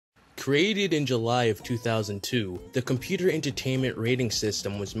Created in July of 2002, the computer entertainment rating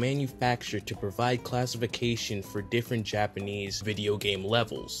system was manufactured to provide classification for different Japanese video game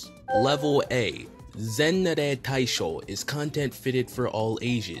levels. Level A, Zennare Taisho, is content fitted for all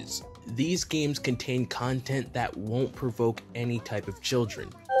ages. These games contain content that won't provoke any type of children.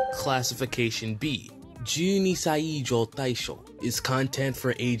 Classification B, 12歳以上対象 is content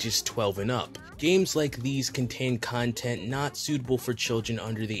for ages 12 and up. Games like these contain content not suitable for children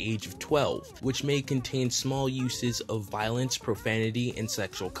under the age of 12, which may contain small uses of violence, profanity, and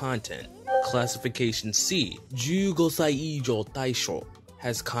sexual content. Classification C, 15歳以上対象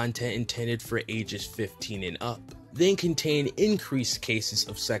has content intended for ages 15 and up. They contain increased cases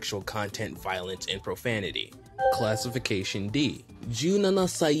of sexual content, violence, and profanity. Classification D, 17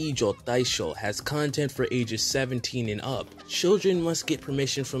歳以上対象 has content for ages 17 and up. Children must get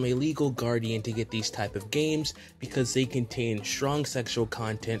permission from a legal guardian to get these type of games because they contain strong sexual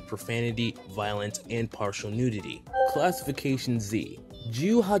content, profanity, violence, and partial nudity. Classification Z,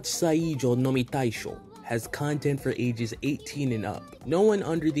 18歳以上のみ対象 has content for ages 18 and up. No one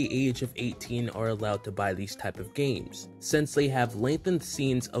under the age of 18 are allowed to buy these type of games, since they have lengthened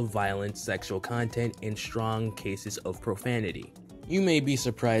scenes of violence, sexual content, and strong cases of profanity. You may be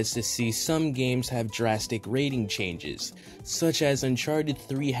surprised to see some games have drastic rating changes, such as Uncharted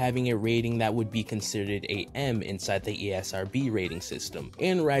 3 having a rating that would be considered a M inside the ESRB rating system,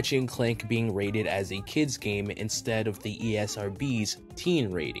 and Ratchet & Clank being rated as a kids game instead of the ESRB's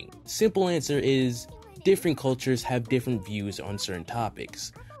teen rating. Simple answer is, different cultures have different views on certain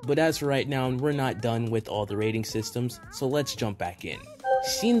topics. But as for right now, we're not done with all the rating systems, so let's jump back in.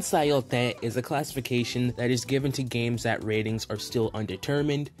 Shinsayote is a classification that is given to games that ratings are still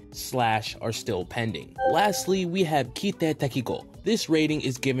undetermined / are still pending. Lastly, we have Kite Tekigo. This rating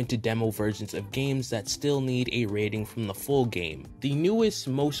is given to demo versions of games that still need a rating from the full game. The newest,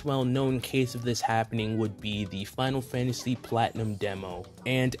 most well-known case of this happening would be the Final Fantasy Platinum demo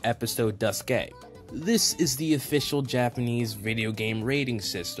and episode Duske. This is the official Japanese video game rating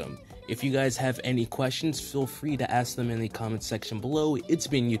system. If you guys have any questions, feel free to ask them in the comment section below. It's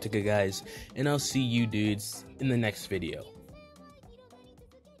been Utaka, guys, and I'll see you dudes in the next video.